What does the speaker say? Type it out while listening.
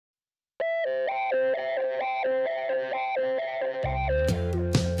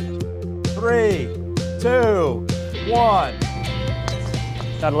3, 2, 1.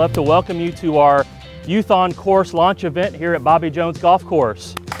 I'd love to welcome you to our Youth on Course launch event here at Bobby Jones Golf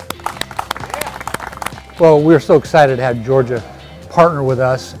Course. Well, we're so excited to have Georgia partner with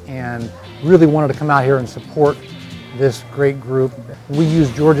us and really wanted to come out here and support this great group. We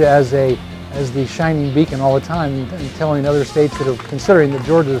use Georgia as the shining beacon all the time and telling other states that are considering that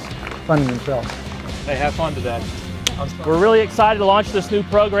Georgia's funding themselves. Hey, have fun today. We're really excited to launch this new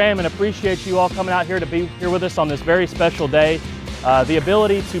program and appreciate you all coming out here to be here with us on this very special day. The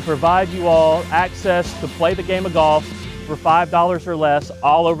ability to provide you all access to play the game of golf for $5 or less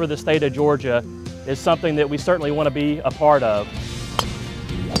all over the state of Georgia is something that we certainly want to be a part of.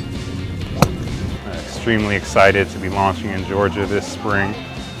 Extremely excited to be launching in Georgia this spring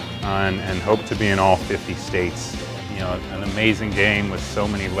and hope to be in all 50 states. You know, an amazing game with so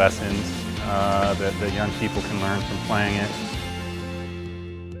many lessons that young people can learn from playing it.